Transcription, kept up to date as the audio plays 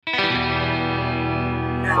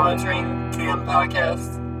now entering Cam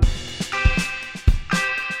Podcast.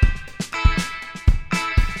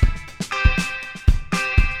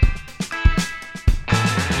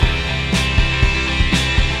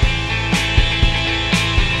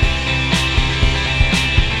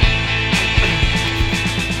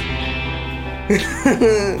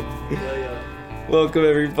 Welcome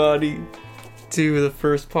everybody to the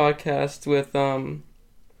first podcast with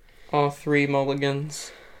all three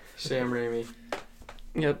Mulligans. Sam Raimi.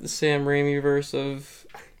 Yep, the Sam Raimi verse of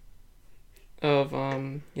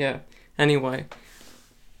yeah. Anyway,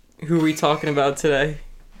 who are we talking about today?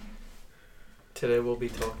 Today we'll be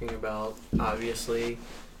talking about, obviously,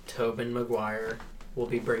 Tobin Maguire. We'll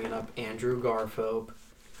be bringing up Andrew Garfield.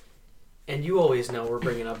 And you always know we're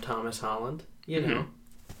bringing up Thomas Holland. You know.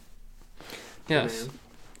 Yes.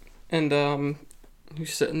 Man. And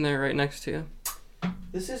who's sitting there right next to you?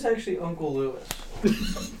 This is actually Uncle Lewis.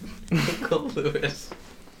 Uncle Lewis.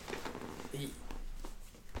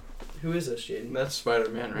 Who is this, Jaden? That's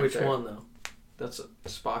Spider-Man right Which there. one, though? That's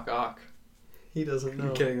Spock Ock. He doesn't know.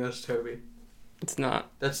 I'm kidding, that's Toby. It's not.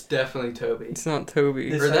 That's definitely Toby. It's not Toby.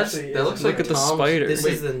 This Or that's, actually that is- looks Look like at the Tom's- spider. This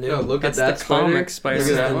Wait, is the new... No, look That's at that the spider. comic spider. This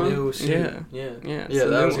Look is at that the one. new suit. Yeah. Yeah. Yeah. it's Yeah, the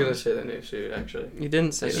that new was one. gonna say the new suit, actually. You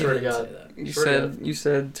didn't say I that. swear to He didn't God. say that. You Swear to said God. you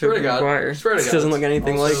said Swear to Tobey God. Maguire. Swear to This God. doesn't look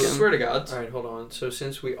anything Also- like him. Swear to God. All right, hold on. So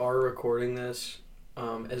since we are recording this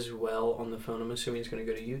as well on the phone, I'm assuming it's going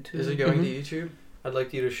to go to YouTube. Is it going Mhm. to YouTube? I'd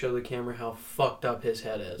like you to show the camera how fucked up his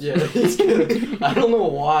head is. Yeah, he's gonna, I don't know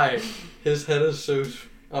why his head is so...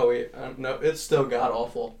 Oh, wait. No, it's still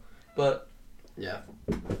god-awful. But, yeah.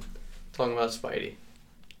 Talking about Spidey.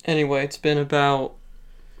 Anyway, it's been about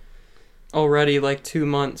already like 2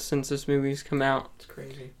 months since this movie's come out, It's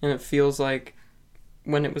crazy. and it feels like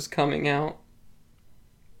when it was coming out,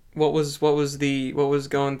 what was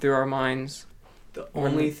going through our minds? The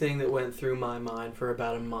only thing that went through my mind for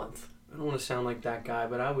about a month, I don't want to sound like that guy,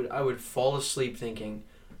 but I would fall asleep thinking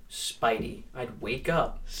Spidey. I'd wake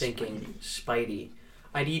up thinking Spidey.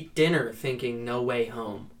 I'd eat dinner thinking No Way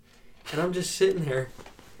Home. And I'm just sitting there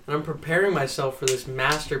and I'm preparing myself for this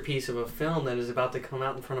masterpiece of a film that is about to come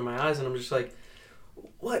out in front of my eyes, and I'm just like,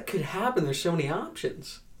 what could happen? There's so many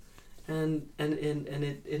options. And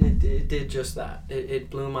it did just that. It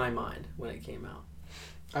blew my mind when it came out.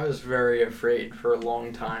 I was very afraid for a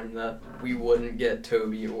long time that we wouldn't get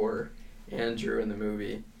Toby or Andrew in the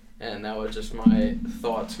movie, and that was just my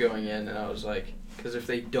thoughts going in. And I was like, because if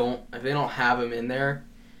they don't have him in there,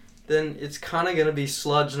 then it's kind of gonna be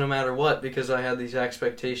sludge no matter what, because I had these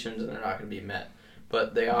expectations and they're not gonna be met.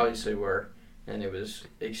 But they obviously were, and it was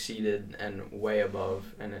exceeded and way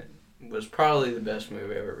above, and it was probably the best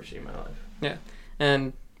movie I've ever seen in my life.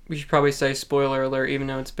 And we should probably say spoiler alert, even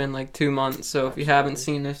though it's been like 2 months. So if you haven't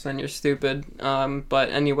seen this, then you're stupid. But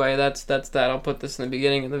anyway, that's that. I'll put this in the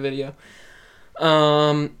beginning of the video.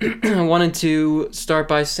 I wanted to start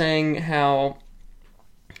by saying how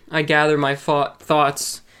I gather my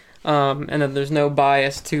thoughts, and that there's no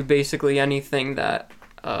bias to basically anything that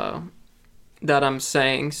I'm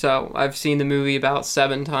saying. So I've seen the movie about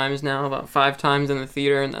 7 times now, about 5 times in the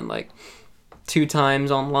theater, and then like 2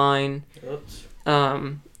 times online. Oops.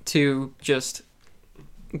 To just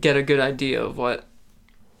get a good idea of what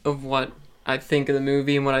I think of the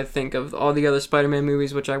movie and what I think of all the other Spider-Man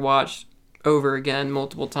movies, which I watched over again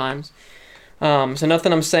multiple times. So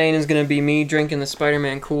nothing I'm saying is going to be me drinking the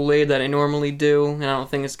Spider-Man Kool-Aid that I normally do, and I don't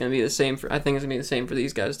think it's going to be the same I think it's going to be the same for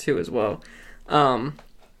these guys too as well.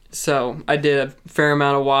 So I did a fair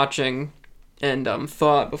amount of watching and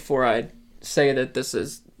thought before I say that this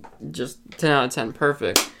is just 10 out of 10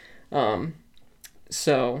 perfect.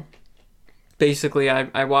 So basically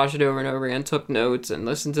I watched it over and over again, took notes and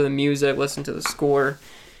listened to the music, listened to the score,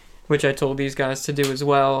 which I told these guys to do as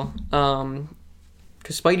well.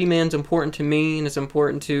 Because Spidey Man's important to me, and it's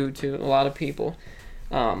important to a lot of people,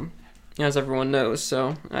 as everyone knows.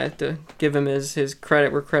 So I have to give him his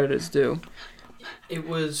credit where credit is due. It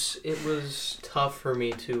was tough for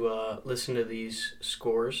me to listen to these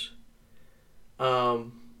scores.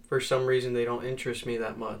 For some reason, they don't interest me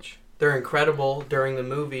that much. They're incredible during the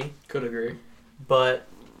movie, Could agree. but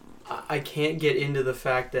I can't get into the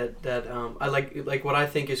fact that I like what I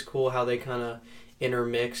think is cool, how they kind of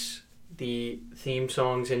intermix the theme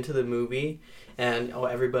songs into the movie, and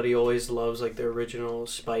everybody always loves like the original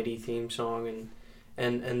Spidey theme song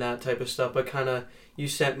and that type of stuff. But kind of you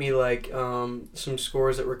sent me like some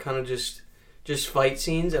scores that were kind of just fight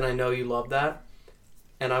scenes, and I know you love that,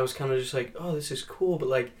 and I was kind of just like, oh, this is cool, but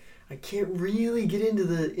like I can't really get into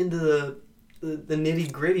the nitty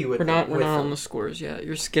gritty with We're not them. on the scores yet.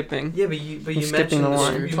 You're skipping. Yeah, but you skipping mentioned the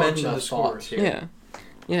line. you You're mentioned talking the about scores thoughts here.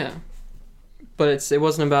 Yeah. But it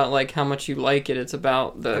wasn't about like how much you like it. It's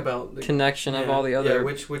about the connection of all the other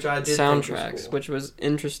which I did soundtracks, think was cool. which was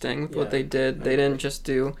interesting with what Yeah, they did. I They didn't just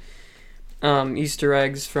do Easter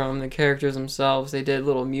eggs from the characters themselves. They did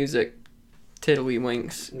little music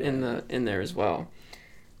tiddlywinks in there as well.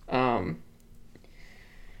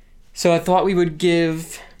 So I thought we would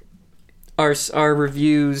give our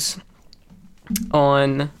reviews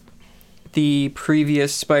on the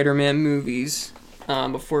previous Spider-Man movies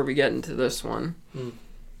before we get into this one.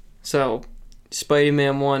 So,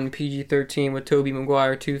 Spider-Man 1 PG-13 with Tobey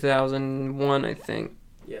Maguire, 2001, I think.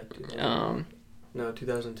 Yeah, 2001. No,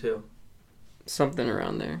 2002. Something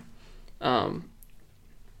around there.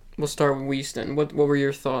 We'll start with Weaston. What were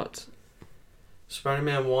your thoughts?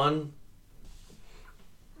 Spider-Man 1,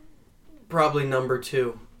 probably number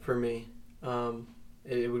 2 for me.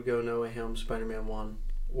 It would go No Way Home, Spider-Man 1,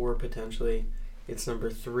 or potentially it's number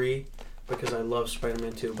 3 because I love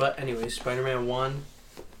Spider-Man 2. But anyway, Spider-Man 1,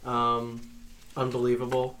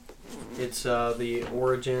 unbelievable. It's the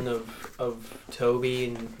origin of Tobey,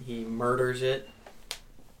 and he murders it.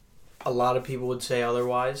 A lot of people would say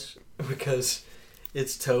otherwise because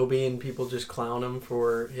it's Tobey and people just clown him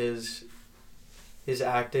for his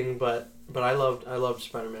acting, but I loved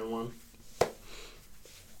Spider-Man 1.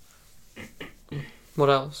 What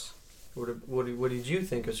else? What did you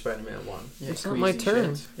think of Spider-Man 1? Yeah, It's not my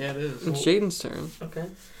turn. Yeah, it is. It's Jaden's turn. Okay.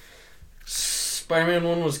 Spider-Man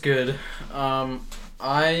 1 was good. I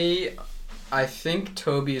think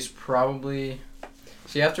Tobey is probably...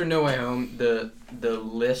 See, after No Way Home, the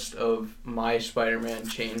list of my Spider-Man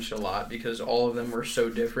changed a lot because all of them were so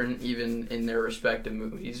different, even in their respective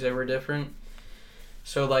movies they were different.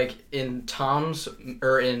 So, like, in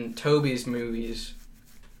Tobey's movies,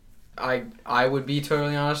 I would be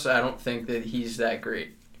totally honest, I don't think that he's that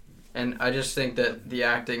great. And I just think that the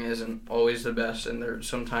acting isn't always the best, and they're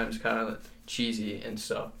sometimes kind of cheesy and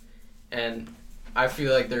stuff. And I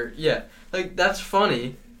feel like that's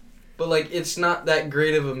funny, but, like, it's not that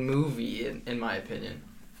great of a movie, in my opinion.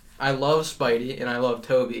 I love Spidey, and I love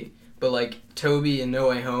Tobey, but, like, Tobey in No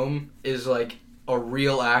Way Home is, like, a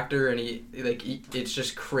real actor, and it's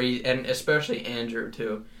just crazy, and especially Andrew,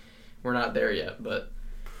 too. We're not there yet, but...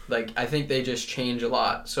 Like, I think they just change a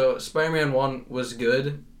lot. So, Spider-Man 1 was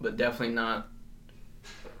good, but definitely not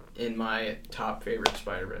in my top favorite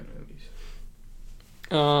Spider-Man movies.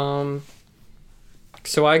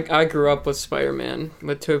 So I grew up with Spider-Man,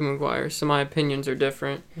 with Tobey Maguire, so my opinions are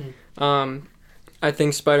different. I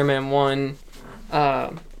think Spider-Man 1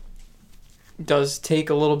 does take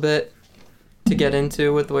a little bit to get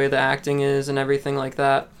into with the way the acting is and everything like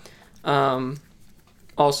that.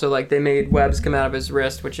 Also, like, they made webs come out of his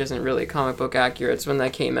wrist, which isn't really comic book accurate. So when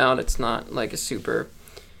that came out, it's not, like, a super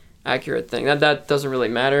accurate thing. That doesn't really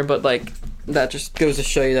matter, but, like, that just goes to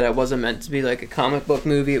show you that it wasn't meant to be, like, a comic book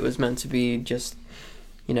movie. It was meant to be just,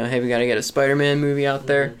 you know, hey, we gotta get a Spider-Man movie out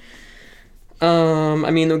there.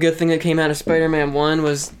 I mean, the good thing that came out of Spider-Man 1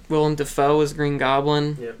 was Willem Dafoe was Green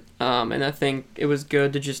Goblin. Yep. And I think it was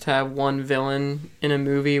good to just have one villain in a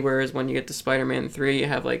movie, whereas when you get to Spider-Man 3, you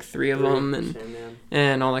have, like, 3 of them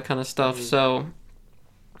and all that kind of stuff. So,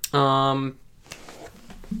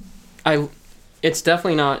 it's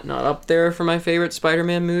definitely not up there for my favorite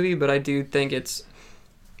Spider-Man movie, but I do think it's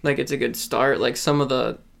a good start. Like, some of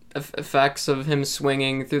the effects of him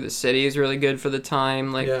swinging through the city is really good for the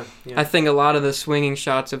time. Like, yeah. I think a lot of the swinging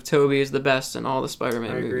shots of Tobey is the best in all the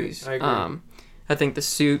Spider-Man movies. I agree. I think the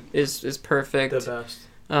suit is perfect. The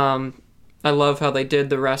best. I love how they did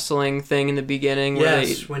the wrestling thing in the beginning.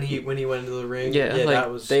 Yes, when he went into the ring. Yeah,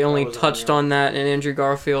 like, they only touched on that in Andrew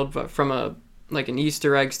Garfield, but from an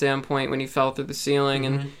Easter egg standpoint when he fell through the ceiling,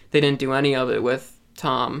 and they didn't do any of it with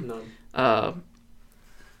Tom. None.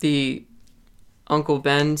 The Uncle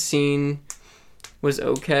Ben scene was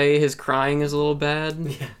okay. His crying is a little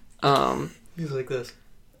bad. Yeah. He's like this.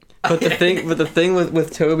 But the thing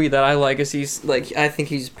with Tobey that I like is he's like, I think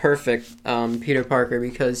he's perfect, Peter Parker,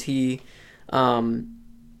 because he,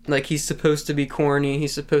 like, he's supposed to be corny.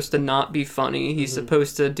 He's supposed to not be funny. He's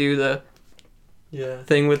supposed to do the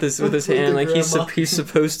thing with his hand. Like, he's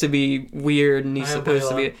supposed to be weird, and he's supposed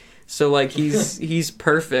to be. So, like, he's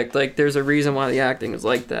perfect. Like, there's a reason why the acting is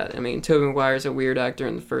like that. I mean, Tobey Maguire's a weird actor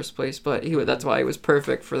in the first place, but that's why he was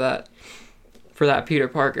perfect for that Peter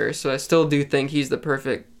Parker. So I still do think he's the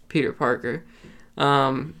perfect Peter Parker.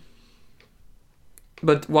 But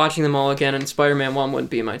watching them all again, and Spider-Man 1 wouldn't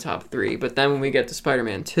be in my top 3. But then when we get to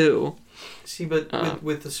Spider-Man 2... See, but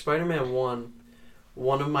with the Spider-Man 1,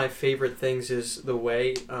 one of my favorite things is the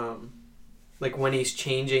way... like when he's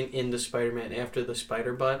changing into Spider-Man after the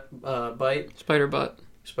spider bite. Spider butt.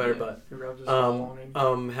 Spider Butt. He rubs his ball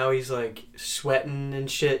on him. How he's like sweating and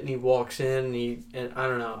shit, and he walks in, and I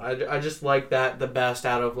don't know. I just like that the best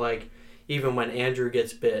out of like even when Andrew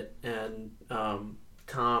gets bit and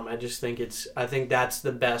Tom. I just think I think that's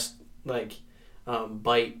the best like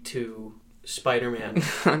bite to Spider-Man.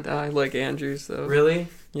 I like Andrews though. Really?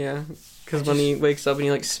 Yeah, because when he wakes up and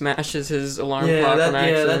he like smashes his alarm clock on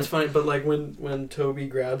accident. Yeah, that's funny. But like when Toby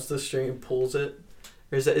grabs the string and pulls it,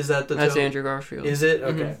 or is that the? That's Andrew Garfield. Is it?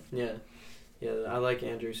 Okay. Mm-hmm. Yeah. I like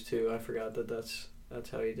Andrews too. I forgot that's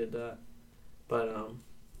how he did that. But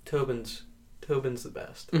Tobin's the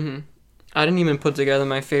best. Mm-hmm. I didn't even put together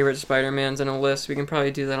my favorite Spider-Mans in a list. We can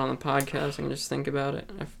probably do that on the podcast and just think about it.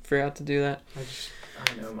 I forgot to do that.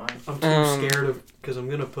 I know mine. I'm too scared because I'm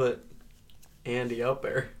gonna put Andy up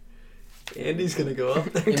there. Andy's gonna go up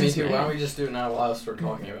there. Yeah, me too. Why don't we just do it now while I start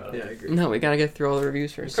talking about it? Yeah, I agree. No, we gotta get through all the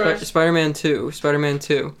reviews first. Okay. Spider-Man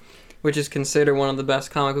 2, which is considered one of the best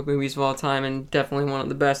comic book movies of all time and definitely one of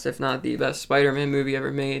the best, if not the best, Spider-Man movie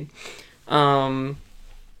ever made. Doc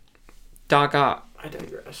Ock. I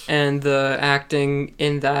digress. And the acting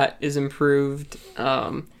in that is improved.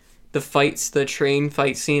 The train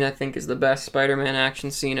fight scene, I think, is the best Spider-Man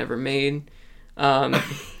action scene ever made.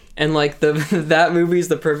 And like that movie is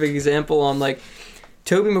the perfect example on like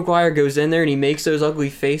Tobey Maguire goes in there and he makes those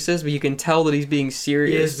ugly faces, but you can tell that he's being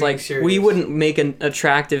serious. He is being like serious. We wouldn't make an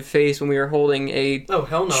attractive face when we were holding a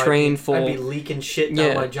hell no, train full. I'd be leaking shit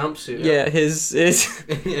down my jumpsuit. Yeah,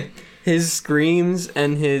 his screams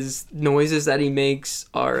and his noises that he makes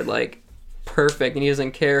are like perfect, and he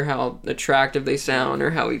doesn't care how attractive they sound or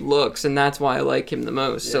how he looks, and that's why I like him the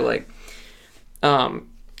most. Yeah. So like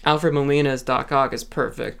Alfred Molina as Doc Ock is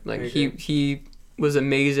perfect. Like he was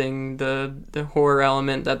amazing. The horror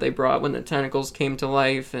element that they brought when the tentacles came to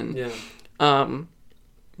life, and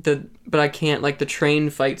but I can't like the train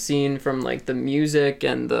fight scene from like the music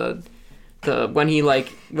and the when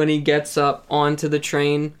he gets up onto the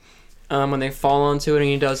train, when they fall onto it and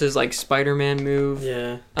he does his like Spider-Man move.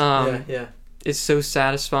 Yeah. It's so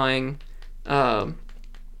satisfying. The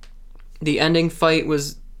ending fight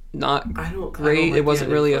was not great. It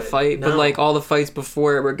wasn't really a fight, no. But like all the fights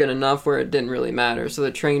before it were good enough where it didn't really matter. So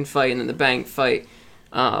the train fight and then the bank fight.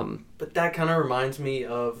 But that kind of reminds me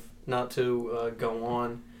of, not to go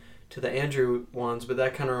on to the Andrew ones, but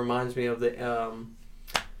that kind of reminds me of the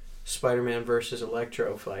Spider-Man versus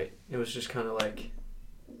Electro fight. It was just kind of like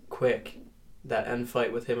quick, that end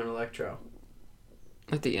fight with him and Electro.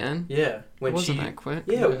 At the end? Yeah, when it wasn't that quick.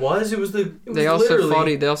 Yeah, it was. It was they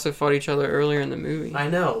also fought each other earlier in the movie. I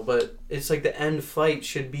know, but it's like the end fight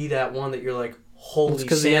should be that one that you're like, holy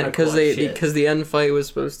Santa Claus shit. Because the end fight was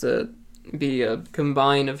supposed to be a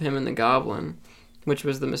combine of him and the Goblin, which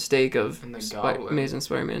was the mistake of Amazing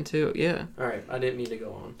Spider-Man 2. Yeah. All right, I didn't mean to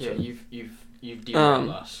go on. Yeah, you've derailed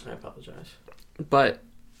us. I apologize. But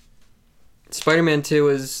Spider-Man 2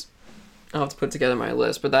 is, I'll have to put together my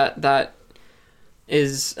list, but that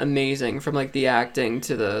is amazing, from like the acting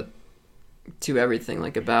to everything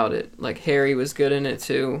like about it. Like Harry was good in it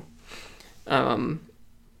too.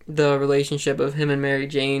 The relationship of him and Mary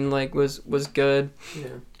Jane like was good.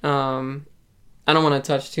 Yeah. I don't want to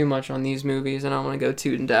touch too much on these movies, and I don't want to go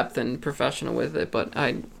too in depth and professional with it, but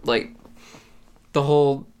I like the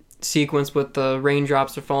whole sequence with the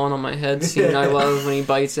raindrops are falling on my head scene. I love when he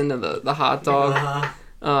bites into the hot dog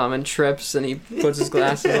and trips and he puts his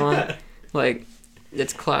glasses on. Like,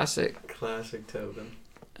 it's classic. Classic Tobin.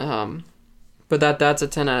 But that's a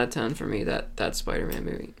 10 out of 10 for me, that Spider-Man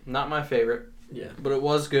movie. Not my favorite. Yeah. But it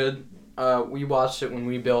was good. We watched it when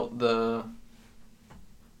we built the...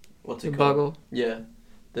 What's it called? Bugle? Yeah.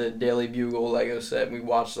 The Daily Bugle Lego set. We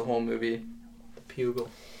watched the whole movie. The Bugle.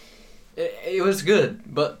 It was good,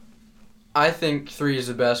 but I think 3 is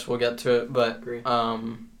the best. We'll get to it, but Agree.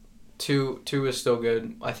 2 is still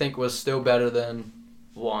good. I think was still better than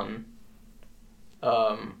 1.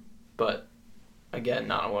 But again,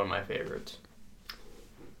 not one of my favorites.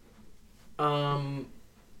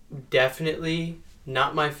 Definitely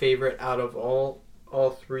not my favorite out of all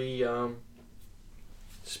 3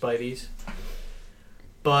 Spideys.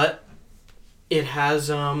 But it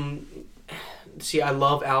has see, I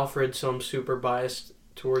love Alfred, so I'm super biased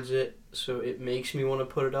towards it, so it makes me want to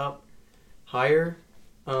put it up higher.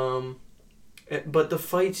 But the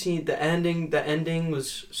fight scene, the ending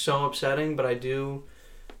was so upsetting, but I do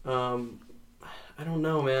I don't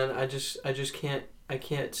know, man. I just can't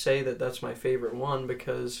say that that's my favorite one,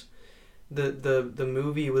 because the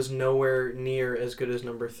movie was nowhere near as good as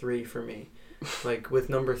number 3 for me. Like with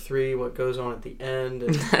number 3, what goes on at the end.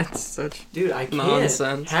 And That's such dude, I can't.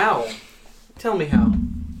 nonsense. How? Tell me how.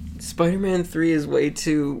 Spider-Man 3 is way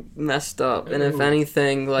too messed up, and if Ooh.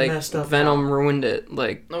 anything, like, Messed up Venom how? ruined it.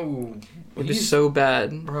 Like, No, it was so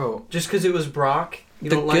bad. bro. Just because it was Brock, you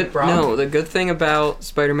The don't good, like Brock? No, the good thing about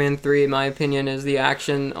Spider-Man 3, in my opinion, is the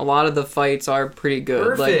action. A lot of the fights are pretty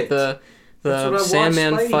good. Like Perfect. the That's what I watched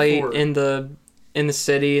Sandman Spidey fight for. in the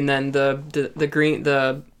city, and then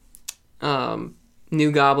the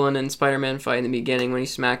New Goblin and Spider-Man fight in the beginning when he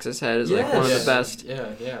smacks his head is like one of Yes. the best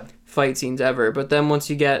Yeah. fight scenes ever. But then once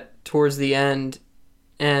you get towards the end,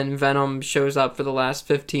 and Venom shows up for the last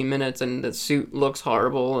 15 minutes, and the suit looks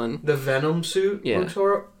horrible, and The Venom suit Yeah. looks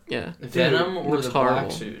horrible. yeah. Venom or looks the horrible.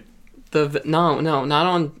 black suit? No, not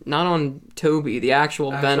on Toby. The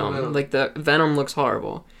actual Venom. Venom. Like the Venom looks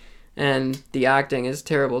horrible, and the acting is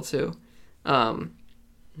terrible too.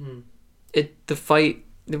 The fight,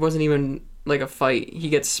 it wasn't even like a fight. He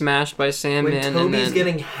gets smashed by Sandman, When and Toby's then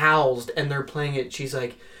getting housed and they're playing it, she's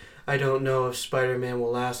like, I don't know if Spider-Man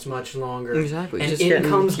will last much longer. exactly. And just in getting-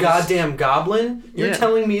 comes goddamn Goblin? You're Yeah.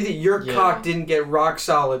 telling me that your Yeah. cock didn't get rock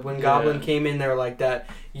solid when Goblin Yeah. came in there like that?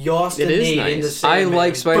 Yost It and is Nate into nice. I Sandman.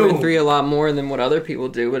 like Spider-Man Boom. 3 a lot more than what other people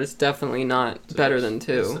do, but it's definitely not better than It's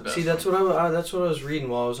the 2. best See, that's one. what that's what I was reading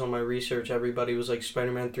while I was on my research. Everybody was like,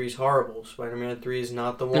 Spider-Man 3 is horrible. Spider-Man 3 is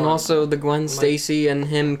not the one. And also the Gwen Stacy and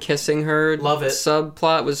him kissing her Love it.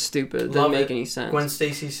 subplot was stupid. Didn't Love make it. any sense. Gwen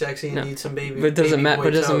Stacy's sexy and No. needs some baby. But it doesn't baby matter. boy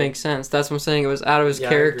But it doesn't toe. make sense. That's what I'm saying. It was out of his Yeah, I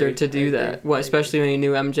character agree. to do I that. agree. Well, I especially when he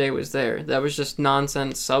knew MJ was there. That was just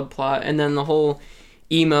nonsense subplot. And then the whole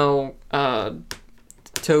emo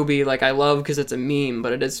Toby, like, I love because it's a meme,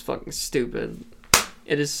 but it is fucking stupid.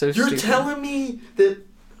 It is so You're stupid. telling me that,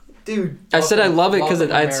 dude? I said I love it Welcome because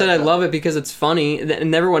to I said I America. love it because it's funny,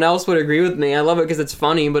 and everyone else would agree with me. I love it because it's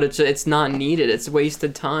funny, but it's not needed. It's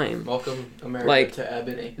wasted time. Welcome America Like, to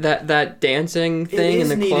Ebony. That dancing thing it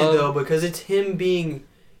is in the needed club. though because it's him being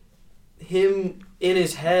him in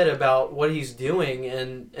his head about what he's doing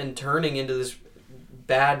and turning into this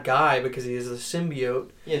bad guy because he is a symbiote,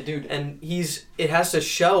 Yeah, dude. and it has to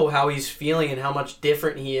show how he's feeling and how much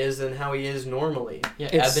different he is than how he is normally. Yeah,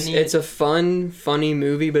 It's a funny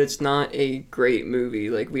movie, but it's not a great movie.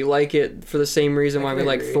 Like, we like it for the same reason I why we can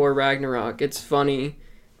like agree. Thor Ragnarok. It's funny,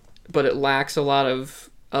 but it lacks a lot of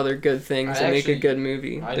other good things I that make a actually- good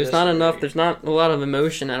movie. I There's not enough. disagree. There's not a lot of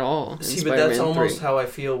emotion at all. In See, but that's Spider-Man almost 3. how I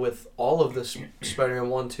feel with all of the Spider-Man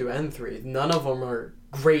 1, 2, and 3. None of them are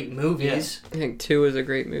great movies. I think 2 is a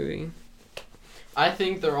great movie. I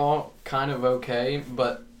think they're all kind of okay,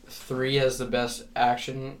 but 3 has the best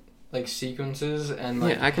action like sequences and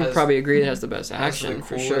like Yeah, I can has- probably agree it has the best has action the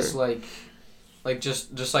for coolest, sure. like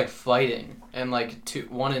just like fighting and like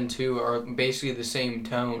 1 and 2 are basically the same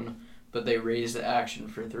tone, but they raise the action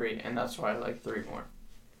for 3, and that's why I like 3 more.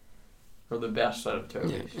 Or the best out of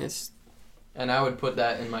Tobey's. Yeah, it's And I would put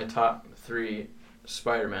that in my top 3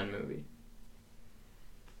 Spider-Man movie.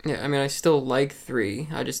 yeah. I mean, I still like 3.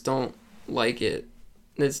 I just don't like it.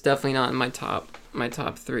 It's definitely not in my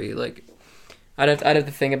top 3. Like, I'd have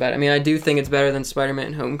to think about it. I mean, I do think it's better than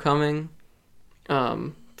Spider-Man Homecoming,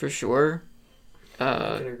 for sure.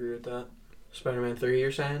 I can agree with that. Spider-Man 3,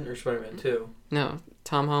 you're saying? Or Spider-Man 2? No,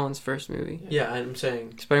 Tom Holland's first movie. Yeah, I'm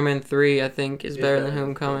saying. Spider-Man 3, I think, is better than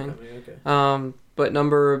Homecoming. Okay.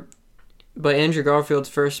 But Andrew Garfield's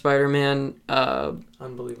first Spider-Man,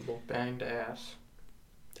 Unbelievable. Banged ass.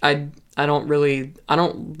 I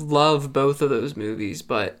don't love both of those movies,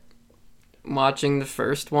 but watching the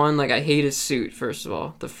first one, like, I hate his suit, first of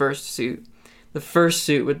all. The first suit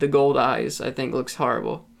with the gold eyes, I think looks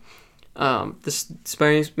horrible.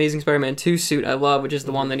 The Amazing Spider-Man 2 suit I love, which is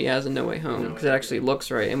the one that he has in No Way Home, because it actually looks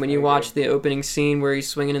right. And when you watch the opening scene where he's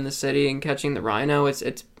swinging in the city and catching the rhino,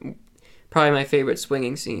 it's probably my favorite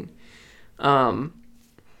swinging scene.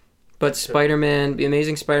 But Spider-Man, The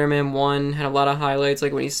Amazing Spider-Man 1 had a lot of highlights,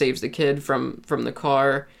 like when he saves the kid from the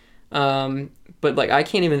car. But, like, I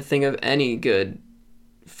can't even think of any good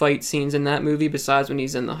fight scenes in that movie besides when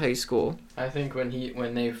he's in the high school. I think when him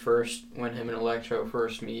and Electro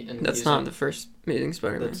first meet and That's he's not in- the first Amazing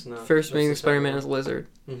Spider-Man. That's not- First that's Amazing the second Spider-Man one. is Lizard.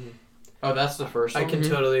 Mm-hmm. Oh, that's the first one. I can Mhm.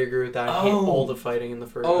 totally agree with that. I hate Oh. all the fighting in the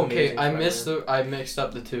first. Oh, okay. Amazing I mixed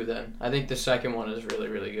up the 2 then. I think the second one is really,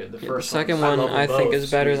 really good. The Yeah, first the second I one love them I think both.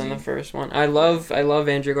 is better than Easy. the first one. I love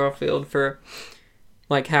Andrew Garfield for,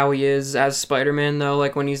 like, how he is as Spider-Man, though.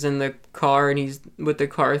 Like, when he's in the car and he's with the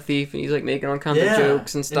car thief and he's, like, making all kinds Yeah, of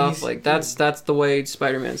jokes and and stuff. he's- Like, that's the way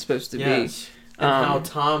Spider-Man's supposed to Yes. And how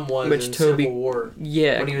Tom was which in Toby- Civil War. be.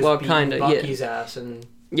 Yeah, When he was well, beating kind of, yeah. Bucky's ass and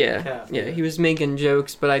Yeah, Cap, yeah, yeah. he was making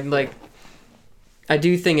jokes, but I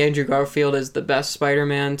do think Andrew Garfield is the best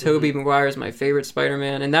Spider-Man. Tobey Maguire is my favorite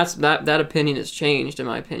Spider-Man, and that opinion has changed in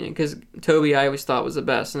my opinion, because Tobey I always thought was the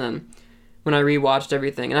best, and then when I rewatched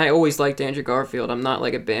everything. And I always liked Andrew Garfield. I'm not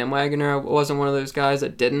like a bandwagoner. I wasn't one of those guys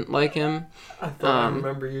that didn't like him. I thought I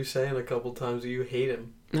remember you saying a couple times that you hate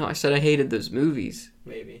him. No, I said I hated those movies.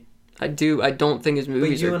 Maybe. I do. I don't think his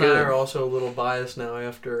movies are good. But you and I are also a little biased now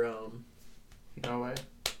after No Way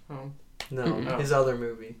Home. Mm-mm. his other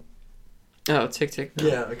movie. Oh, Tick Tick. No.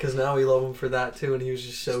 Yeah, because now we love him for that too, and he was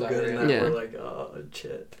just so good in that. Yeah. We're like, oh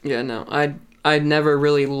shit. Yeah, no. I never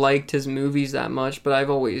really liked his movies that much, but I've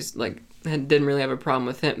always like didn't really have a problem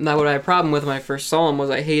with him. Now, what I had a problem with when I first saw him was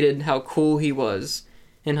I hated how cool he was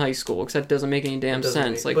in high school, except it doesn't make any damn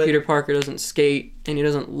sense. Like, Peter Parker doesn't skate, and he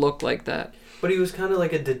doesn't look like that. But he was kind of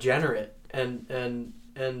like a degenerate, and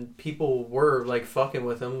people were like fucking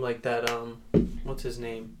with him, like that. What's his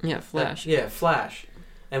name? Yeah, Flash. Yeah, Flash.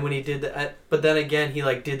 And when he did that, but then again, he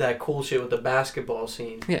like did that cool shit with the basketball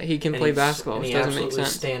scene. Yeah, he can play basketball, which doesn't make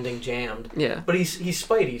sense. Standing jammed. Yeah. But he's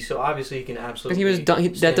Spidey, so obviously he can absolutely.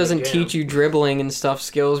 But that doesn't teach you dribbling and stuff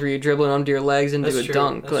skills where you're dribbling onto your legs into a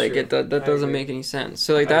dunk. That's like true. that doesn't make any sense.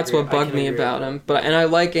 So like that's what bugged me about him. But I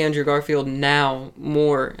like Andrew Garfield now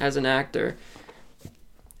more as an actor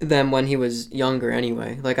than when he was younger.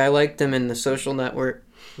 Anyway, like I liked him in The Social Network,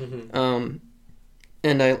 and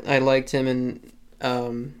I liked him in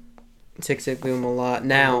Tick Tick Boom a lot.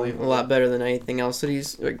 Now a lot better than anything else that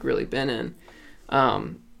he's like really been in.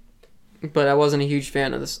 But I wasn't a huge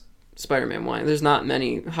fan of this Spider-Man 1. There's not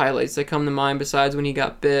many highlights that come to mind besides when he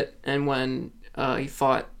got bit and when he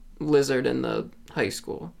fought Lizard in the high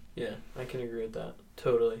school. Yeah, I can agree with that.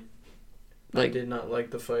 Totally. I did not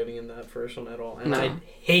like the fighting in that first one at all. And I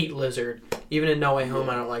hate Lizard. Even in No Way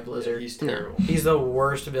Home, I don't like Lizard. Yeah, he's terrible. He's the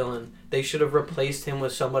worst villain. They should have replaced him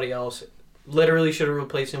with somebody else. Literally should have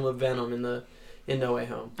replaced him with Venom in No Way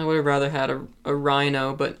Home. I would have rather had a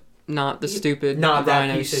Rhino, but not the stupid not that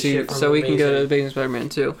Rhino piece of suit. shit from So we can go to Amazing. Amazing Spider-Man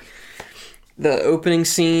 2. The opening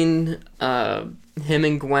scene, him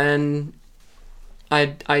and Gwen.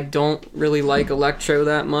 I don't really like Electro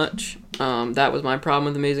that much. That was my problem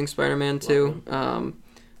with Amazing Spider-Man 2.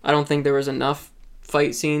 I don't think there was enough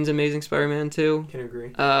fight scenes in Amazing Spider-Man 2. Can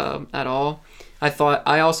agree. At all.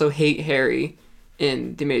 I also hate Harry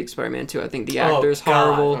in The Amazing Spider-Man 2. I think the actor's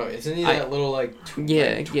horrible. Oh, isn't he that little like? He's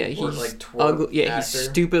ugly. Yeah, actor? he's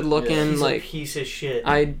stupid looking. He's like a piece of shit.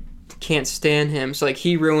 I can't stand him. So like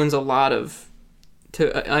he ruins a lot of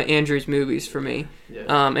Andrew's movies for me.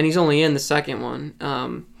 Yeah. And he's only in the second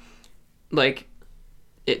one. Like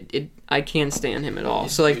I can't stand him at all.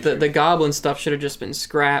 So like the Goblin stuff should have just been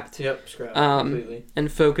scrapped. Yep, scrapped completely.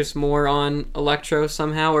 And focus more on Electro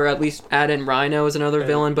somehow, or at least add in Rhino as another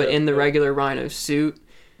villain, but in the regular Rhino suit.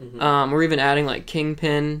 Or even adding like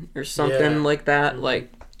Kingpin or something like that.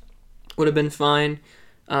 Like would have been fine.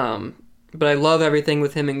 But I love everything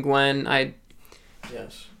with him and Gwen. I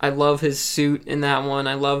love his suit in that one.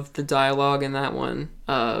 I love the dialogue in that one.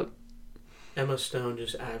 Emma Stone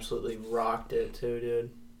just absolutely rocked it too,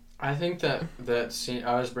 dude. I think that scene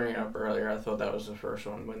I was bringing up earlier. I thought that was the first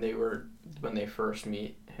one when they first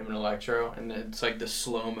meet him and Electro, and it's like the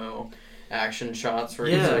slow-mo action shots where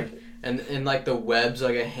he's like and like the web's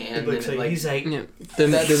like a hand. It looks like he's like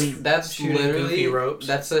that's shooting literally goofy ropes.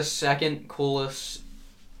 That's the second coolest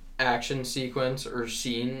action sequence or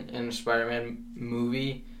scene in a Spider-Man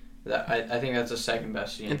movie. That I think that's the second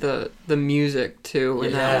best scene. And the music too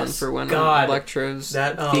in that one for when Electro's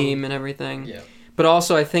theme and everything. Yeah. But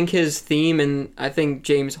also I think his theme and I think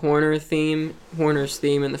James Horner's theme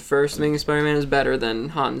in the first Amazing Spider-Man is better than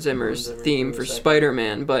Hans Zimmer's theme for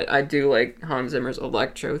Spider-Man. But I do like Hans Zimmer's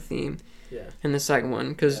Electro theme in the second one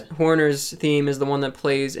because Horner's theme is the one that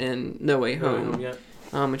plays in No Way Home,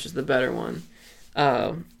 which is the better one.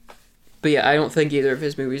 But yeah, I don't think either of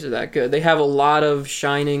his movies are that good. They have a lot of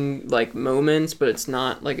shining like moments, but it's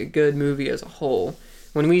not like a good movie as a whole.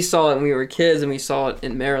 When we saw it when we were kids and we saw it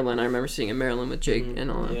in Maryland, I remember seeing it in Maryland with Jake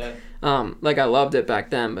and all that. Like I loved it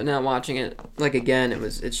back then, but now watching it like again,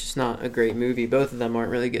 it's just not a great movie. Both of them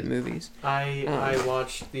aren't really good movies. I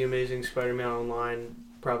watched The Amazing Spider-Man online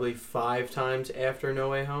probably 5 times after No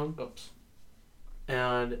Way Home.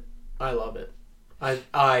 And I love it.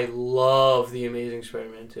 I love The Amazing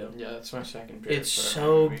Spider-Man 2. Yeah, that's my second favorite. It's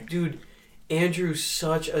so movie. Dude, Andrew's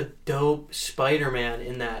such a dope Spider-Man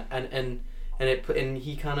in that, and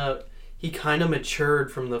he kind of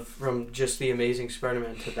matured from just The Amazing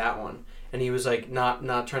Spider-Man to that one, and he was like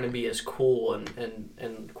not trying to be as cool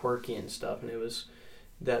and quirky and stuff, and it was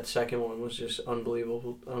that second one was just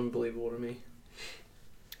unbelievable to me.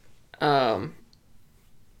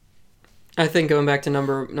 I think going back to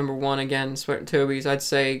number one again, Tobey's, I'd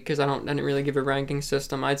say, because I didn't really give a ranking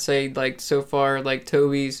system, I'd say like so far like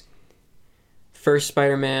Tobey's first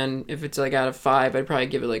Spider-Man, if it's like out of 5, I'd probably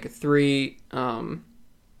give it like a 3. And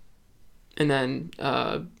then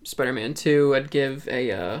Spider-Man 2, I'd give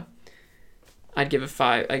a 5. I get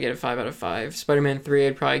a 5 out of 5. Spider-Man 3,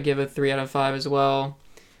 I'd probably give a 3 out of 5 as well.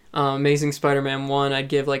 Amazing Spider-Man 1, I'd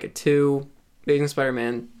give like a 2. Amazing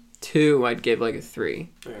Spider-Man 2, I'd give like a 3.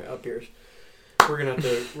 All right, up yours. We're gonna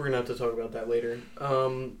have to talk about that later.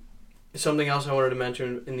 Something else I wanted to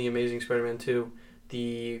mention in the Amazing Spider-Man 2,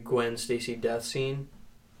 the Gwen Stacy death scene.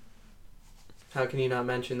 How can you not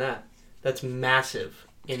mention that? That's massive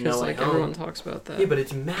in No Way like Home. everyone talks about that. Yeah, but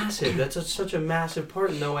it's massive. That's such a massive part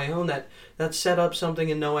in No Way Home that set up something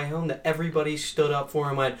in No Way Home that everybody stood up for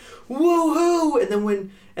and went woo-hoo. And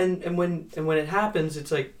then when it happens,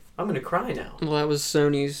 it's like I'm gonna cry now. Well, that was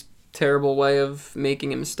Sony's terrible way of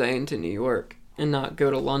making him stay into New York and not go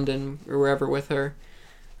to London or wherever with her.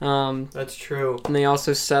 That's true. And they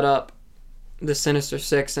also set up the Sinister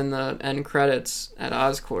Six in the end credits at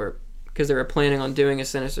Oscorp because they were planning on doing a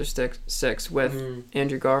Sinister Six with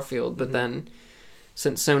Andrew Garfield, but then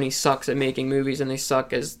since Sony sucks at making movies and they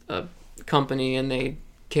suck as a company and they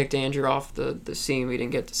kicked Andrew off the scene, we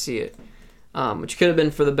didn't get to see it. Which could have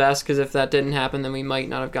been for the best, because if that didn't happen, then we might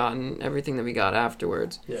not have gotten everything that we got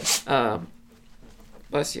afterwards. Yeah.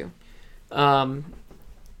 Bless you.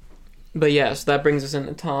 But yeah, so that brings us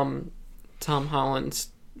into Tom Holland's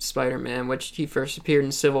Spider-Man, which he first appeared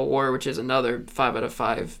in Civil War, which is another 5 out of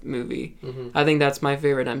 5 movie. Mm-hmm. I think that's my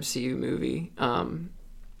favorite MCU movie,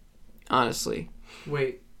 honestly.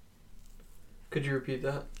 Wait. Could you repeat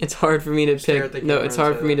that? It's hard for me to Stare at pick. the No, camera it's and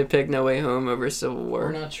hard say for me that. to pick No Way Home over Civil War.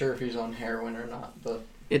 We're not sure if he's on heroin or not, but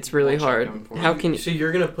It's really We'll check hard. him for How you. can you? So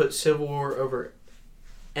you're gonna put Civil War over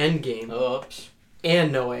Endgame Oops.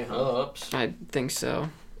 and No Way Home, Oops. I think so.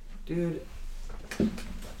 dude.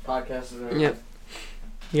 Podcast is in. Yep.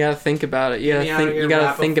 You gotta think about it. You Get gotta me out think. of here, You gotta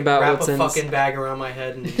wrap think about wrap what's a in. fucking bag around my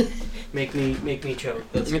head and make me choke.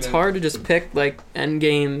 That's It's gonna- hard to just pick like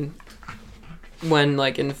Endgame when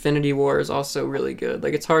like Infinity War is also really good.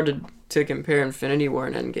 Like it's hard to compare Infinity War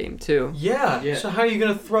and Endgame too. Yeah. Yeah. So how are you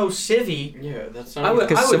gonna throw Civvy? Yeah, that's I not. would-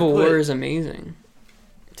 Because Civil put- War is amazing,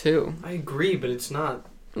 too. I agree, but it's not.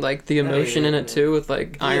 Like the That ain't emotion in it, it too, with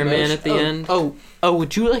like Iron Man at the end. Oh,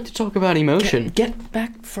 would you like to talk about emotion? Get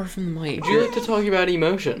back far from the mic. Would you like to talk about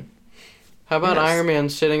emotion? How about Yes. Iron Man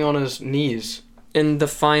sitting on his knees? In the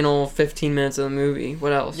final 15 minutes of the movie,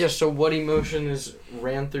 what else? Yeah, so what emotion is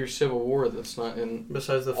ran through Civil War that's not in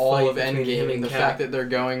Besides the all fight of between him Endgame, and the Cap. fact that they're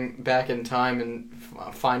going back in time and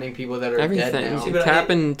finding people that are Everything. dead now. See, but Cap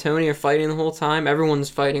and Tony are fighting the whole time. Everyone's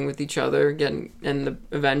fighting with each other, and the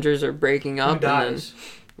Avengers are breaking Who up. And then, dies?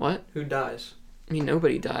 what? Who dies? I mean,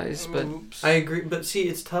 nobody dies, but Oops. I agree, but see,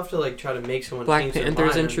 it's tough to like try to make someone Black change their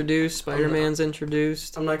Panther's mind. introduced. Spider-Man's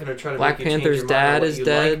introduced. I'm not gonna try to Black make you Panther's change your mind on dad what is you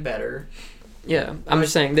dead. Like better. Yeah, I'm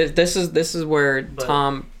just saying this is where But-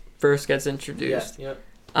 Tom first gets introduced. Yeah.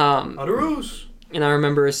 Um, Adarus. and I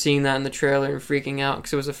remember seeing that in the trailer and freaking out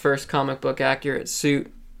because it was the first comic book accurate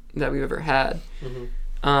suit that we've ever had.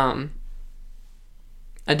 Mm-hmm.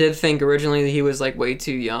 I did think originally that he was like way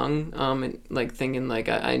too young. And like thinking like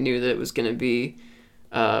I knew that it was gonna be,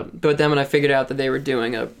 but then when I figured out that they were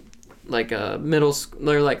doing a middle school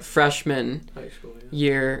or like freshman High school.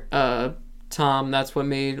 Yeah. year Tom, that's what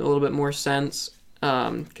made a little bit more sense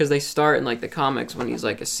because they start in like the comics when he's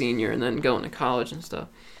like a senior and then going to college and stuff,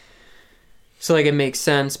 so like it makes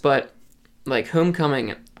sense. But like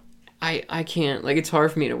Homecoming, I can't, like, it's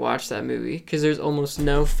hard for me to watch that movie because there's almost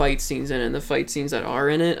no fight scenes in it, and the fight scenes that are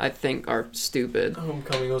in it I think are stupid.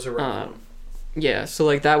 Homecoming was around. Yeah, so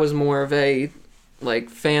like that was more of a like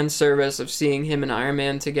fan service of seeing him and Iron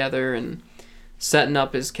Man together and setting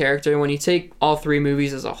up his character. When you take all 3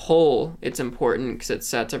 movies as a whole, it's important because it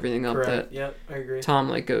sets everything up Correct. that Yep, I agree. Tom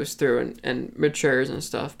like goes through and matures and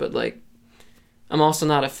stuff. But like, I'm also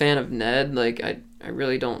not a fan of Ned. Like I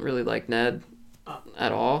really don't really like Ned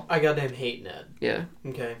at all. I goddamn hate Ned. Yeah,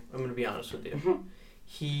 Okay, I'm gonna be honest with you.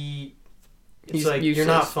 It's He's like useless. you're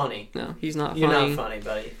not funny. no, he's not You're funny. not funny,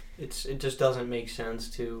 buddy. It just doesn't make sense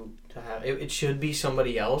to have it. It should be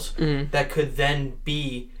somebody else Mhm. that could then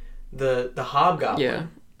be the Hobgoblin. Yeah,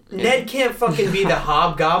 Ned can't fucking be the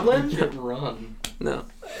Hobgoblin. Get run. no.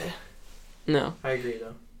 I agree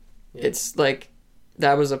though. Yeah. It's like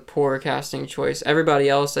that was a poor casting choice. Everybody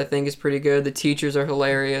else I think is pretty good. The teachers are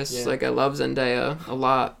hilarious. Yeah. Like I love Zendaya a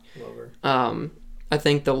lot. Love her. I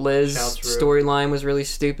think the Liz Shouts Rue. storyline was really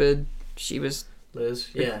stupid. She was Liz.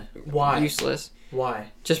 Yeah. Why? useless.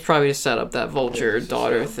 Why? Just probably to set up that Vulture Yeah, just to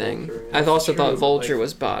daughter set up thing. Vulture, yeah. I also thought True, Vulture like,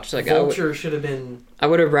 was botched. Like Vulture should have been. I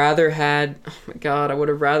would have rather had. Oh my god! I would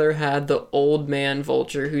have rather had the old man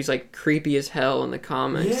Vulture, who's like creepy as hell in the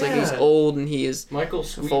comics. Like he's Yeah. old and he is. Michael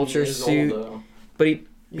Sweeten Vulture is suit. old though. But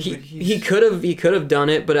he could have done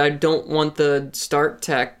it. But I don't want the Stark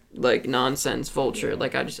Tech like nonsense Vulture.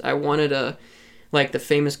 Like I wanted a. Like the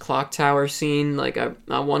famous clock tower scene, like I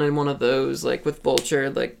wanted one of those, like with Vulture,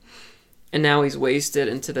 like, and now he's wasted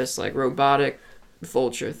into this like robotic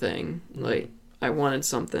Vulture thing. Like I wanted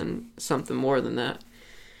something more than that.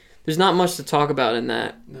 There's not much to talk about in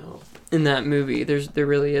that movie. There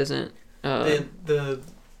really isn't. The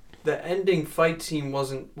ending fight scene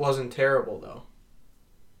wasn't terrible though.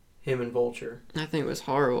 Him and Vulture. I think it was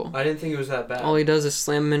horrible. I didn't think it was that bad. All he does is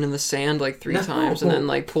slam him into the sand like 3 times and then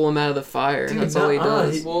like pull him out of the fire. Dude, That's all he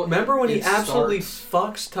does. Well, remember when he absolutely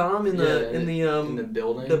fucks Tom in the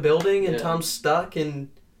building? The building and Yeah. Tom's stuck and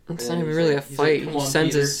It's And not even he's really like- a he's like, fight. "Come He on, sends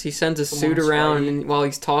Peter. his Come suit on, around Spidey." and while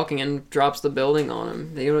he's talking and drops the building on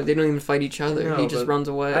him. They don't even fight each other. No, He just but runs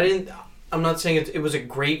away. I'm not saying it was a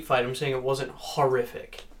great fight. I'm saying it wasn't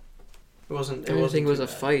horrific. It wasn't. I didn't think it was too a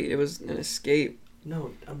bad. fight. It was an escape.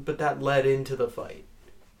 No, but that led into the fight.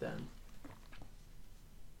 Then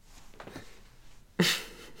I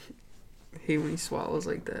hate when he swallows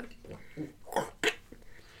like that.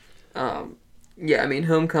 Yeah, I mean,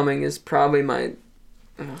 Homecoming is probably my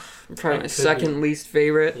It could second be. least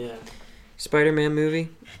favorite yeah. Spider-Man movie.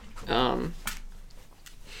 Welcome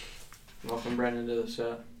Brendan to the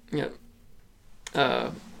set.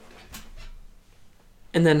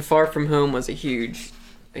 And then Far From Home was a huge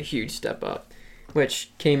step up,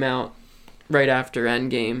 which came out right after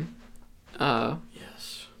Endgame.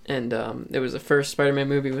 Yes. And it was the first Spider-Man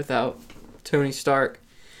movie without Tony Stark.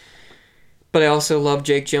 But I also love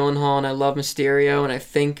Jake Gyllenhaal and I love Mysterio, and I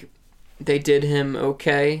think they did him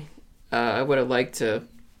okay. I would have liked to.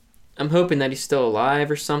 I'm hoping that he's still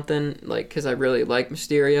alive or something, like, because I really like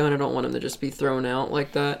Mysterio and I don't want him to just be thrown out like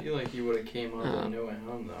I that. feel like he would have came up with No Way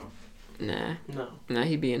Home though. Nah,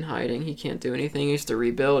 he'd be in hiding. He can't do anything. He used to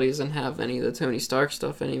rebuild. He doesn't have any of the Tony Stark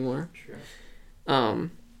stuff anymore. Sure.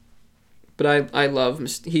 But I love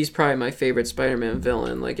he's probably my favorite Spider-Man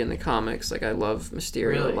villain, like in the comics. Like I love Mysterio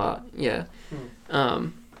Really? a lot. Yeah.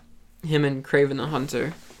 Him and Kraven the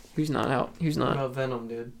Hunter, who's not What about Venom,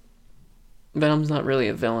 dude? Venom's not really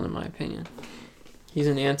a villain in my opinion. He's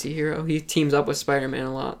an anti-hero. He teams up with Spider-Man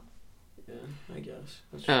a lot. Yeah, I guess.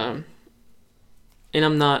 That's true. And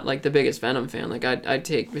I'm not like the biggest Venom fan. Like I'd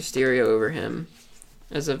take Mysterio over him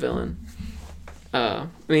as a villain. I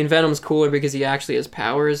mean, Venom's cooler because he actually has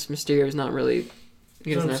powers. Mysterio's not really.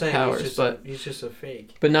 He That's what doesn't I'm have saying, powers, he's just a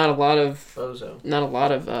fake but not a lot of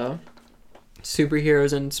bozo.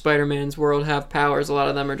 superheroes in Spider-Man's world have powers. A lot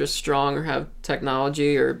of them are just strong or have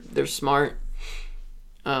technology or they're smart.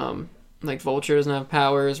 Like Vulture doesn't have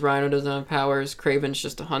powers, Rhino doesn't have powers, Kraven's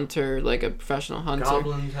just a hunter, like a professional hunter.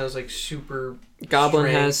 Goblin has like super. Goblin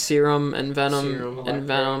strength. has Serum and Venom Serum, and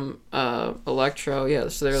Venom, Electro. Yeah,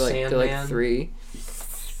 so they're like Sandman. 3.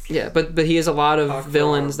 Yeah, but he has a lot of Hawk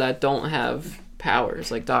villains Girl. that don't have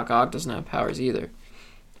powers. Like Doc Ock doesn't have powers either.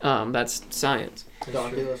 That's science.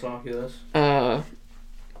 Oculus. But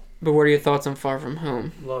what are your thoughts on Far From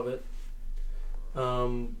Home? Love it.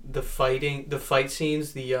 The fight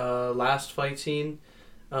scenes, the last fight scene,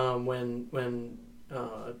 when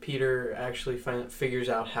Peter actually figures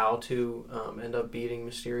out how to end up beating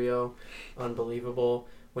Mysterio, unbelievable.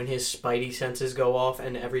 When his spidey senses go off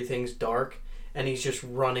and everything's dark, and he's just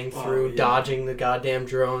running through, dodging the goddamn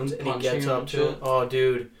drones, and he Punching gets up and to shit. it. Oh,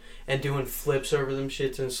 dude. And doing flips over them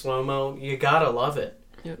shits in slow-mo. You gotta love it.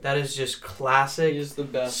 Yep. That is just classic He's the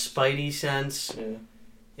best. spidey sense. Yeah.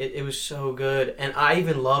 It was so good. And I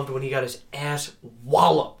even loved when he got his ass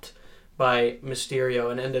walloped by Mysterio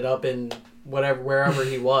and ended up in wherever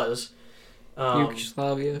he was.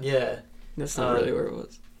 Yugoslavia? Yeah, That's not really where it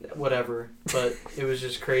was. whatever. But it was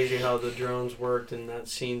just crazy how the drones worked and that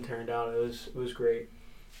scene turned out. It was great.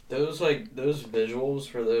 Those visuals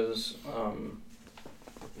for those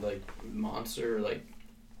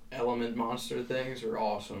element monster things are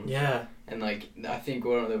awesome. Yeah. And I think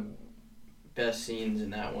one of the best scenes in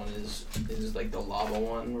that one is like the lava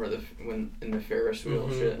one where when in the Ferris wheel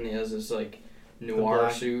Mhm. shit and he has this noir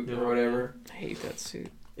black- suit yeah. or whatever. I hate that suit.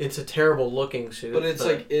 It's a terrible looking suit. But it's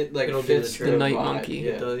it it'll do fits the The night vibe. monkey.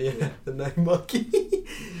 Yeah. the night monkey.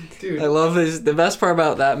 Dude. I love this. The best part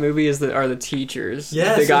about that movie are the teachers.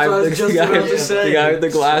 Yes, the guy, that's what I was just about to say. the guy with the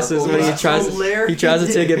glasses when he It's tries to take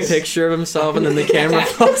a hilarious. picture of himself and then the camera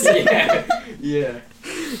falls. Yeah. Yeah.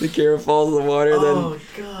 The camera falls in the water. Oh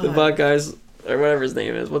Then god. the black guys or whatever his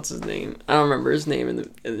name is. What's his name? I don't remember his name in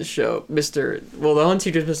the show. Well, the one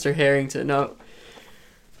teacher's Mr. Harrington. No,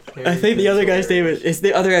 I think the other guy's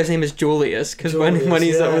name is Julius. Because when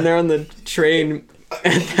they're on the train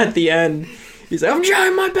at the end, he's like, "I'm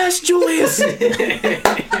trying my best, Julius."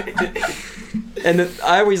 And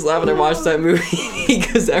I always laugh when I watch that movie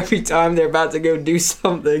because every time they're about to go do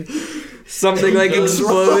something like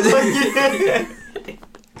explodes.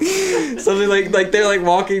 Something like they're like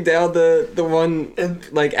walking down the one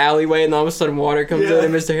like alleyway, and all of a sudden water comes in,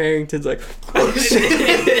 and Mr. Harrington's like, "Oh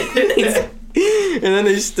shit!" And then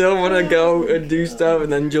they still want to go and do stuff,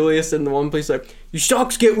 and then Julius in the one place like, "Your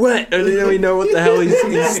socks get wet," and they don't even know what the hell he's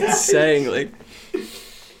saying. Like,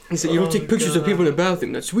 he said, "You don't take pictures of people in the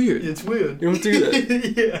bathroom. That's weird. It's weird. You don't do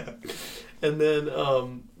that." Yeah. And then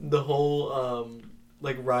the whole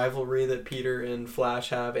like rivalry that Peter and Flash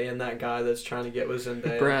have, and that guy that's trying to get with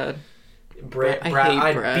Zendaya. Brad. Brad. I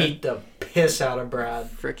hate Brad. I beat the piss out of Brad.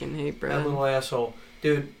 Freaking hate Brad. That little asshole,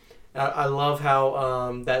 dude. I love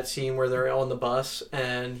how that scene where they're on the bus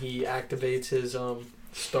and he activates his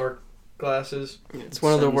Stark glasses. It's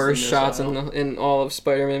one of the worst shots in all of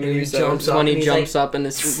Spider-Man movies. When he jumps up and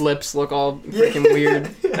his lips look all freaking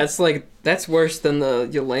weird. That's worse than the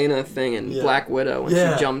Yelena thing in Black Widow when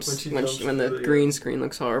she jumps when the green screen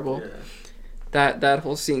looks horrible. Yeah. That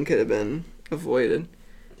whole scene could have been avoided.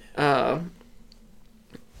 But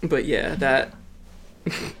yeah, that.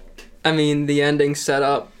 I mean, the ending set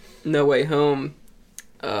up No Way Home,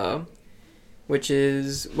 which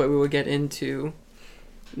is what we will get into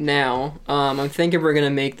now. I'm thinking we're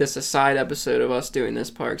gonna make this a side episode of us doing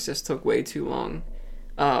this part because this took way too long.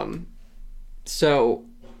 So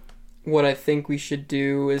what I think we should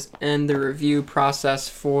do is end the review process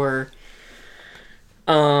for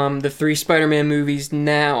the 3 Spider-Man movies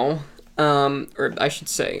now, or I should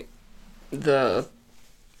say the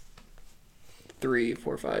 3,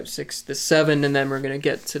 4, 5, 6, the 7, and then we're gonna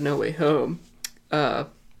get to No Way Home. 7.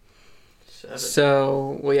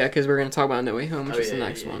 So, well, yeah, because we're gonna talk about No Way Home, which is the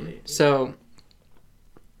next one. So,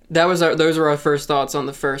 those are our first thoughts on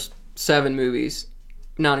the first 7 movies,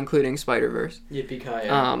 not including Spider-Verse.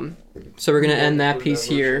 Yippee-ki-yay. So we're gonna end that piece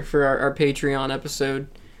here for our Patreon episode.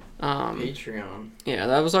 Patreon. Yeah,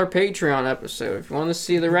 that was our Patreon episode. If you want to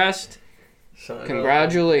see the rest,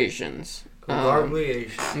 congratulations.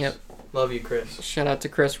 Congratulations. Yep. Love you, Chris. Shout out to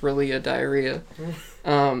Chris Relia Diarrhea.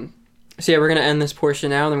 So yeah, we're gonna end this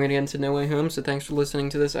portion now, and then we're gonna get into No Way Home. So thanks for listening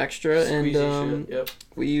to this extra, and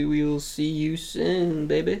we will see you soon,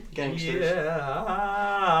 baby. Gangsters.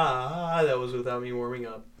 Yeah, that was without me warming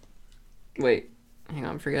up. Wait, hang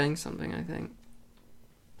on, I'm forgetting something. I think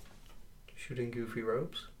shooting goofy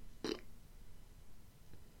ropes.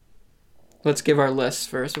 Let's give our lists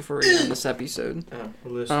first before we end this episode. A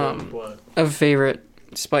list of what? Of favorite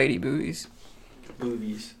Spidey movies.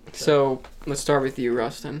 Movies. So let's start with you,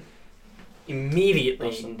 Rustin.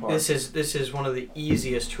 Immediately, this is one of the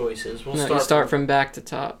easiest choices. We'll start from back to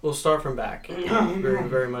top. We'll start from back. Very,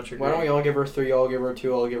 very much agree. Why don't we all give her 3? I'll give her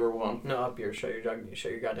 2. I'll give her 1. No, up here. Show your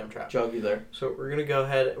goddamn trap. Jug you there. So we're gonna go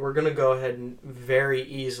ahead. We're gonna go ahead and very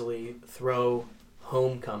easily throw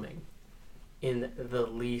Homecoming in the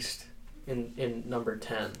least in number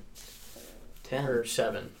 10. 10 or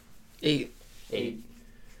 7. 8. We're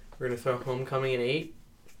gonna throw Homecoming in 8.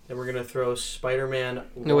 Then we're gonna throw Spider-Man.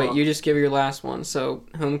 No, wait. You just give your last one. So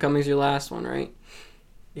Homecoming's your last one, right?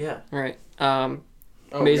 Yeah. All right.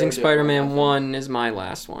 Amazing Spider-Man 1 is my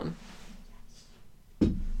last one.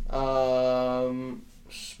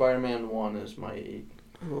 Spider-Man 1 is my 8.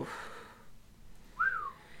 Oof.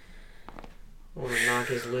 I want to knock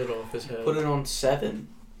his lid off his head. Put it on 7.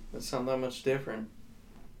 That's not that much different.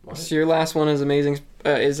 What? So your last one is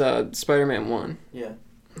Spider-Man 1. Yeah.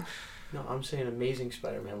 No, I'm saying Amazing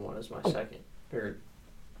Spider-Man 1 is my second. Or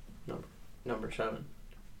number 7.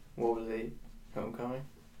 What was 8? Homecoming?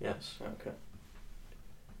 Yes. Okay.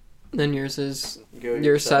 Then yours is... Your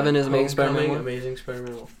your 7 is Amazing Homecoming, Spider-Man 1? Amazing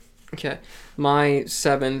Spider-Man 1. Okay. My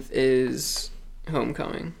 7th is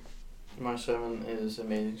Homecoming. My 7 is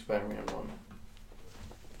Amazing Spider-Man 1.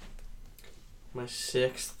 My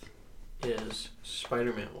 6th is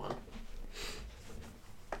Spider-Man 1.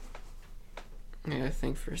 I gotta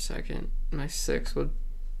think for a second. My 6th would...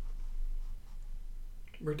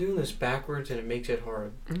 We're doing this backwards and it makes it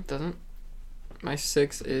hard. It doesn't. My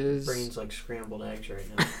 6th is... Brain's like scrambled eggs right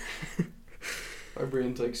now. My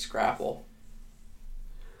brain's like Scrapple.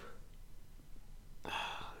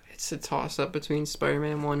 It's a toss-up between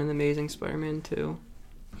Spider-Man 1 and Amazing Spider-Man 2.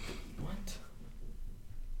 What?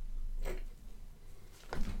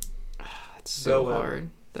 That's so Go hard.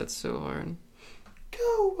 That's so hard.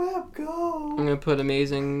 Go, Web, go! I'm gonna put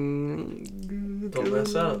Amazing Don't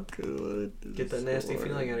mess up. God. Get that nasty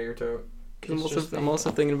feeling out of your throat. I'm also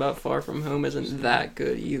thinking about Far From Home isn't that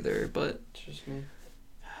good either, but It's just me.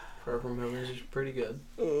 Far From Home is pretty good.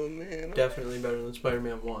 oh man. Definitely better than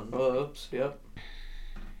Spider-Man 1. Oh, oops. Yep.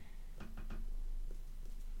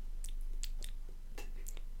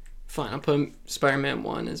 Fine, I'll put Spider-Man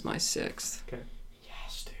 1 as my 6th.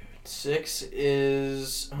 Yes, dude. 6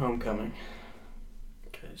 is Homecoming.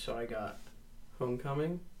 Okay, so I got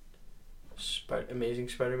Homecoming, Amazing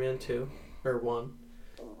Spider-Man 2, or 1,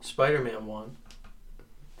 Spider-Man 1,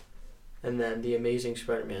 and then The Amazing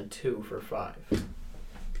Spider-Man 2 for 5.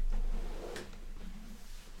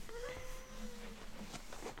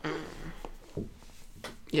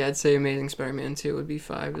 Yeah, I'd say Amazing Spider-Man 2 would be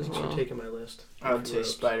 5 as Thanks for well. taking my list. I would say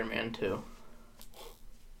Spider-Man 2.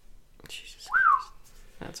 Jesus Christ.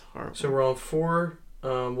 That's horrible. So we're on 4.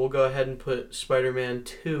 We'll go ahead and put Spider-Man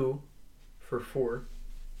 2 for 4.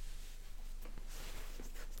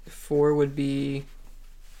 4 would be...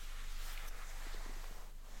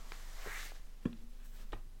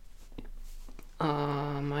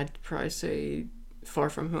 I'd probably say Far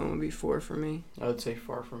From Home would be 4 for me. I would say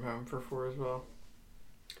Far From Home for 4 as well.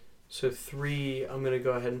 So 3, I'm going to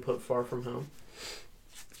go ahead and put Far From Home.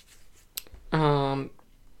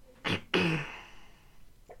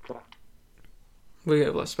 We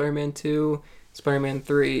have left Spider-Man 2, Spider-Man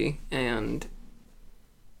 3, and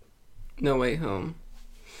No Way Home.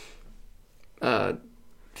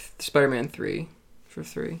 Spider-Man 3 for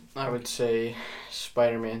 3. I would say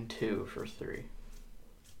Spider-Man 2 for 3.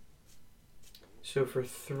 So for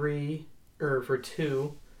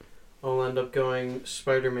 2, I'll end up going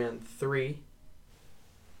Spider-Man 3.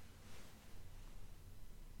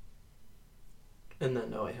 And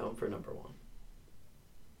then No Way Home for number 1.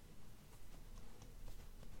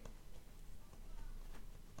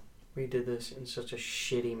 We did this in such a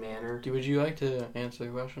shitty manner. Would you like to answer the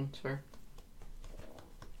question, sir?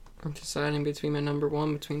 I'm deciding between my number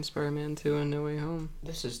 1 between Spider-Man 2 and No Way Home.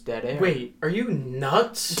 This is dead air. Wait, are you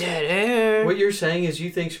nuts? Dead air! What you're saying is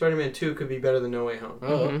you think Spider-Man 2 could be better than No Way Home.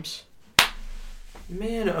 Oops.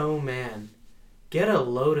 Man, oh man. Get a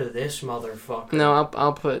load of this motherfucker. No,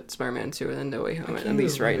 I'll put Spider-Man 2 and then No Way I Home, can't at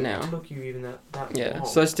least even right believe it now. took you even that Yeah, long.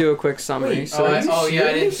 so let's do a quick summary. Wait, So are you yeah,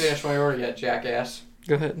 I didn't serious? finish my order yet, jackass.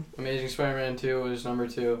 go ahead. Amazing Spider-Man 2 was number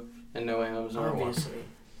 2, and No Way Home was number 1. Obviously.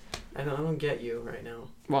 I don't get you right now.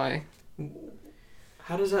 Why?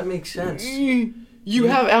 How does that make sense? You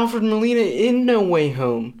have Alfred Molina in No Way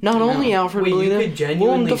Home. Not No. only Alfred Wait, you Molina, could genuinely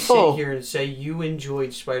Willem Dafoe. sit here and say you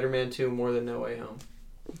enjoyed Spider-Man 2 more than No Way Home.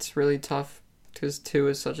 It's really tough because 2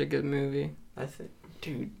 is such a good movie. I think.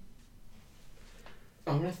 Dude.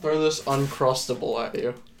 I'm gonna throw this Uncrustable at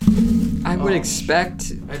you. I would Oh,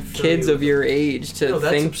 expect I'd throw kids you- of your age to No,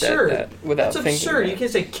 that's think absurd. that without That's thinking. absurd. that. You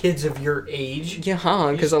can't say kids of your age. Yeah,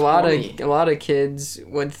 because He's a lot 20. of kids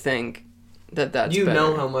would think that that's You better.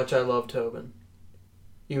 know how much I love Tobin.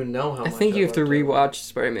 You know how I much think you have to love Tobin. rewatch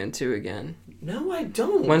Spider-Man 2 again. No, I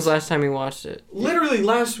don't. When's the last time you watched it? Literally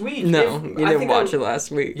last week. No, If- you I didn't think watch it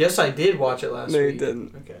last week. Yes, I did watch it last No, you week.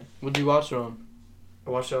 didn't. Okay. What'd you watch it on? I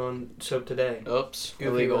watched it on Soap Today. Oops. Goofy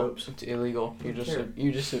Illegal. ropes. It's illegal. Who cares?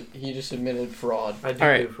 He just admitted fraud. I do All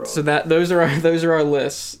right, do fraud. so those are our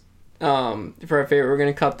lists. For our favorite, we're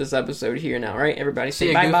gonna cut this episode here now, right? Everybody say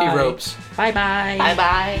See ya, bye Goofy bye. Ropes. Bye bye. Bye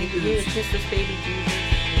bye. Here's Christmas baby Jesus.